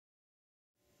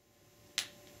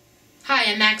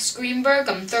am Max Greenberg.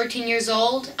 I'm 13 years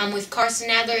old. I'm with Carson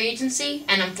Adler Agency,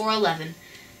 and I'm 4'11".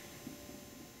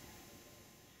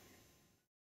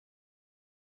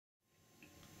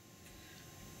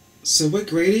 So what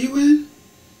grade are you in?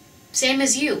 Same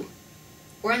as you.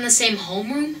 We're in the same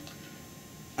homeroom.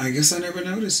 I guess I never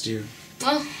noticed you.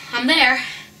 Well, I'm there.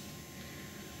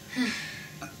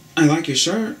 I like your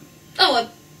shirt. Oh,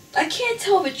 I can't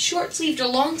tell if it's short-sleeved or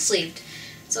long-sleeved,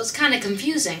 so it's kind of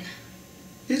confusing.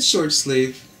 It's short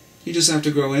sleeve. You just have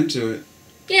to grow into it.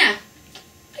 Yeah,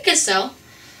 I guess so.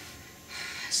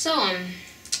 So,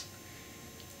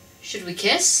 should we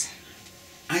kiss?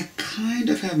 I kind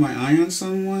of have my eye on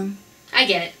someone. I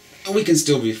get it. We can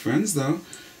still be friends, though.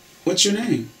 What's your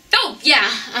name? Oh,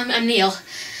 yeah, I'm Neil.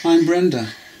 I'm Brenda.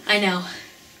 I know.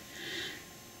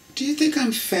 Do you think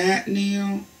I'm fat,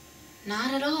 Neil?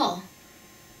 Not at all.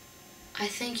 I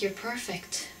think you're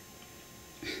perfect.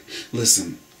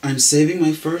 Listen, I'm saving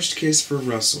my first kiss for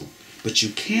Russell, but you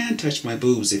can touch my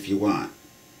boobs if you want.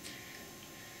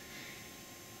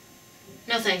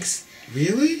 No thanks.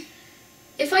 Really?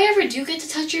 If I ever do get to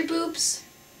touch your boobs,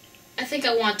 I think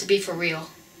I want to be for real.